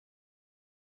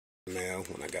mail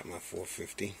when I got my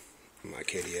 450, my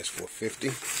KDS 450.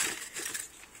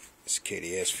 It's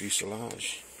KDS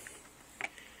Fuselage.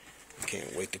 I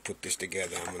can't wait to put this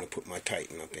together. I'm going to put my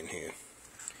Titan up in here.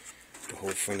 The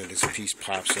whole front of this piece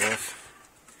pops off.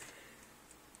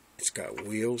 It's got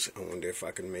wheels. I wonder if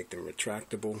I can make them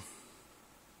retractable.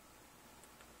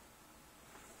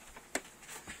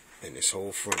 And this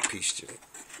whole front piece just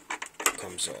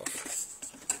comes off.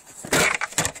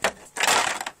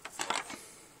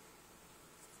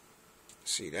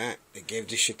 See that? They gave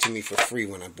this shit to me for free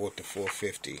when I bought the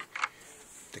 450.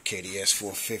 The KDS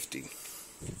 450.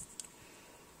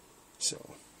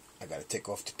 So, I gotta take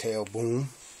off the tail boom.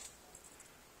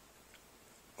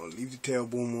 Or leave the tail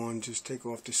boom on, just take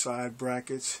off the side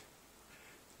brackets,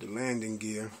 the landing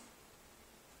gear,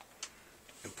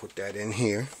 and put that in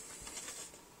here.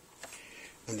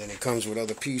 And then it comes with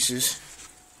other pieces.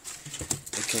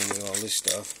 It came with all this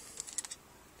stuff.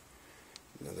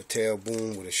 Another tail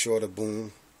boom with a shorter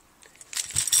boom.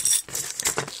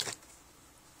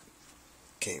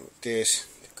 Came with this.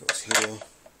 It goes here.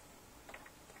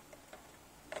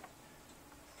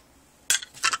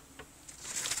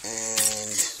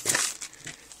 And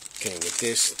came with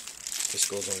this. This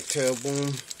goes on the tail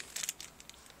boom.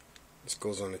 This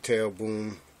goes on the tail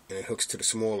boom, and it hooks to the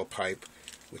smaller pipe,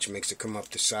 which makes it come up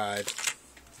the side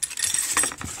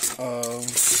of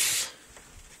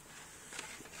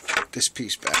this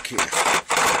piece back here. I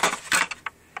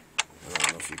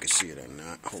don't know if you can see it or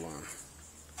not. Hold on.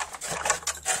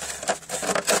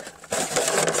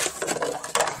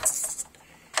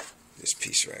 This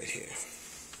piece right here.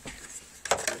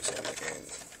 Goes on the end.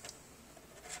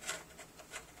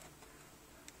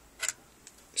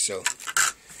 So,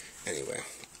 anyway,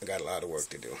 I got a lot of work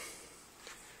to do.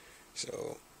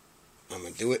 So, I'm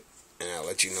going to do it, and I'll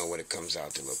let you know what it comes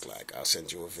out to look like. I'll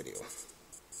send you a video.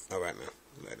 Alright, man.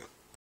 Later.